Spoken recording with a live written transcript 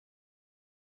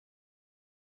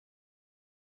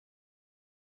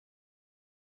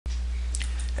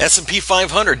S&P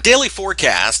 500 daily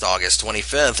forecast, August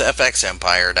 25th,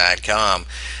 fxempire.com.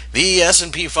 The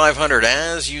S&P 500,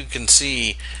 as you can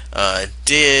see,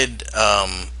 did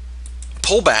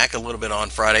pull back a little bit on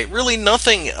Friday. Really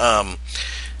nothing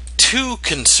too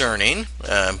concerning,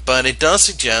 but it does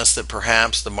suggest that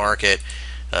perhaps the market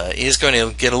is going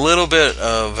to get a little bit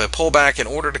of a pullback in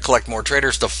order to collect more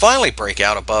traders to finally break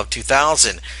out above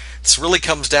 2,000. This really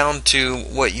comes down to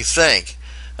what you think.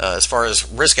 As far as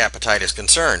risk appetite is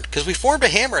concerned, because we formed a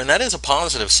hammer, and that is a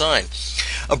positive sign.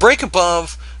 A break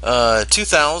above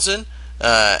 2,000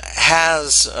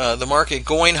 has the market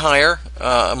going higher,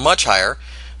 much higher,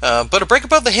 but a break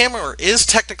above the hammer is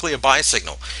technically a buy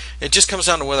signal. It just comes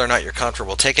down to whether or not you're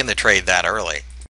comfortable taking the trade that early.